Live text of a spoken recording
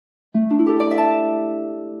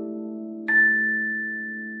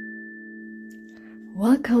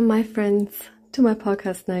Welcome, my friends, to my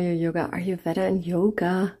podcast, Now Your Yoga, Ayurveda and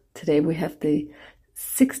Yoga. Today we have the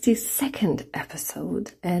 62nd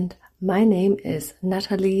episode, and my name is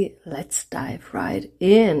Natalie. Let's dive right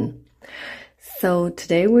in. So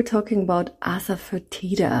today we're talking about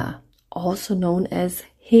Asafoetida, also known as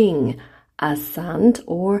Hing, Asand,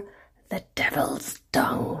 or the devil's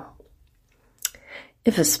dung.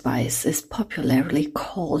 If a spice is popularly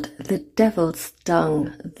called the devil's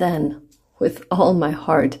dung, then with all my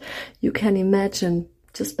heart, you can imagine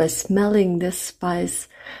just by smelling this spice,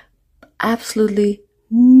 absolutely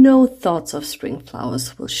no thoughts of spring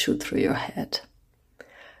flowers will shoot through your head.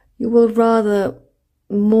 You will rather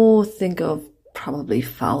more think of probably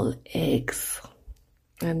foul eggs.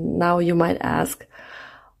 And now you might ask,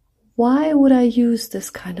 why would I use this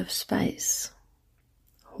kind of spice?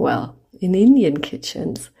 Well, in Indian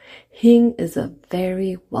kitchens, hing is a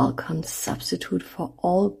very welcome substitute for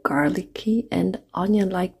all garlicky and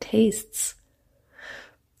onion-like tastes.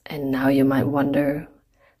 And now you might wonder,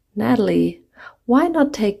 Natalie, why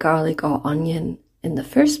not take garlic or onion in the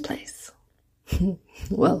first place?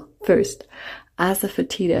 Well, first,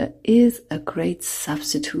 Asafoetida is a great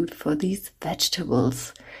substitute for these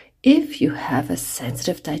vegetables if you have a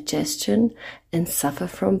sensitive digestion and suffer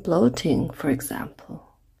from bloating, for example.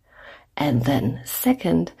 And then,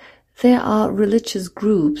 second, there are religious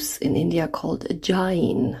groups in India called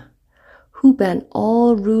Jain who ban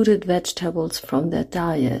all rooted vegetables from their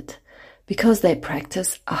diet because they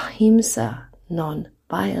practice ahimsa,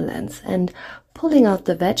 non-violence, and pulling out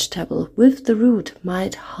the vegetable with the root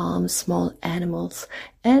might harm small animals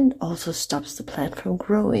and also stops the plant from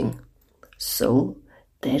growing. So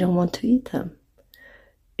they don't want to eat them.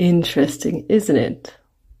 Interesting, isn't it?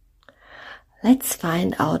 Let's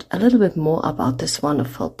find out a little bit more about this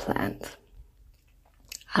wonderful plant.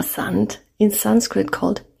 Asand, in Sanskrit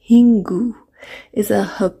called hingu, is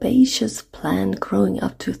a herbaceous plant growing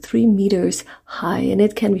up to 3 meters high, and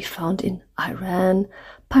it can be found in Iran,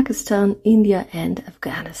 Pakistan, India, and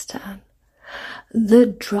Afghanistan. The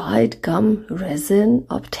dried gum resin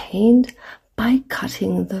obtained by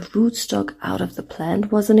cutting the rootstock out of the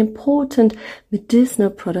plant was an important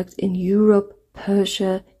medicinal product in Europe,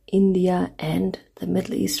 Persia, India, and the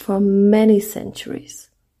Middle East for many centuries.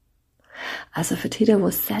 Asafoetida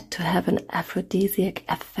was said to have an aphrodisiac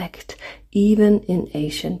effect even in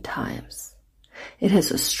ancient times. It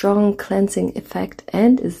has a strong cleansing effect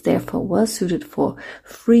and is therefore well suited for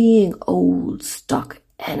freeing old stock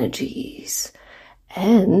energies.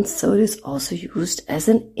 And so it is also used as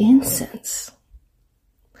an incense.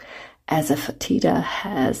 Asafoetida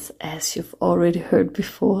has, as you've already heard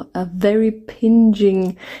before, a very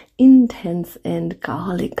pungent, intense and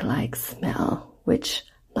garlic-like smell, which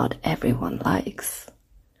not everyone likes.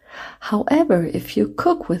 However, if you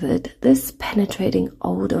cook with it, this penetrating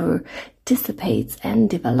odor dissipates and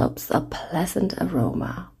develops a pleasant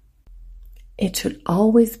aroma. It should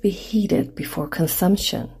always be heated before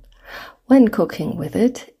consumption. When cooking with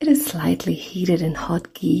it, it is slightly heated in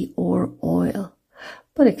hot ghee or oil.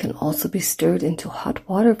 But it can also be stirred into hot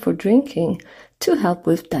water for drinking to help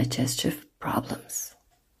with digestive problems.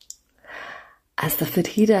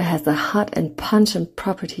 Asafoetida has a hot and pungent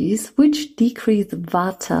properties which decrease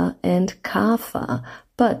vata and kapha,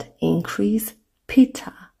 but increase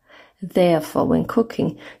pitta. Therefore, when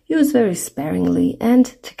cooking, use very sparingly and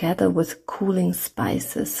together with cooling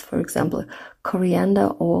spices, for example, coriander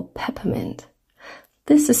or peppermint.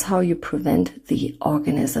 This is how you prevent the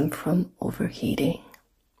organism from overheating.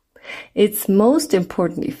 Its most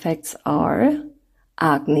important effects are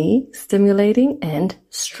Agni, stimulating, and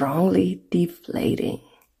strongly deflating.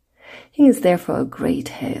 Hing is therefore a great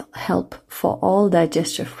help for all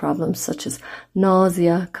digestive problems such as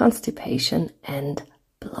nausea, constipation, and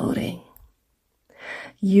bloating.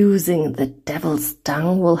 Using the devil's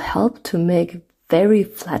dung will help to make very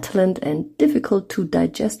flatulent and difficult to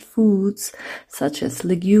digest foods such as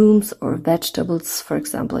legumes or vegetables, for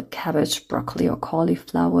example, cabbage, broccoli, or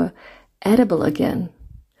cauliflower, edible again,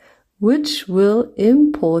 which will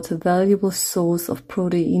import a valuable source of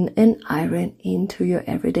protein and iron into your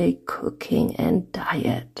everyday cooking and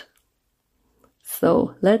diet.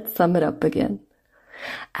 So let's sum it up again.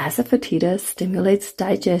 Asafoetida stimulates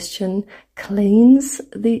digestion, cleans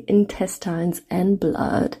the intestines and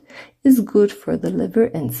blood, is good for the liver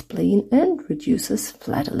and spleen, and reduces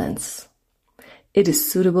flatulence. It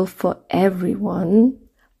is suitable for everyone,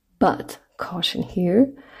 but caution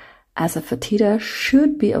here, Asafoetida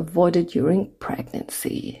should be avoided during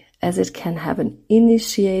pregnancy, as it can have an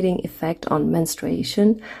initiating effect on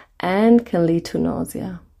menstruation and can lead to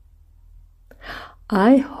nausea.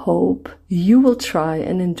 I hope you will try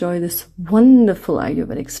and enjoy this wonderful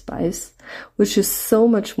Ayurvedic spice, which is so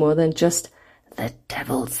much more than just the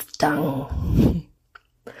devil's dung.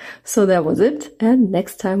 So that was it, and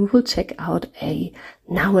next time we'll check out a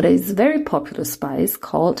nowadays very popular spice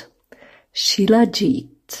called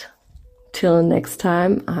Shilajit. Till next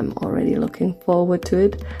time, I'm already looking forward to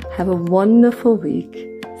it. Have a wonderful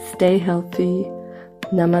week. Stay healthy.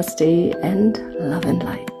 Namaste and love and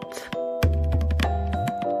light.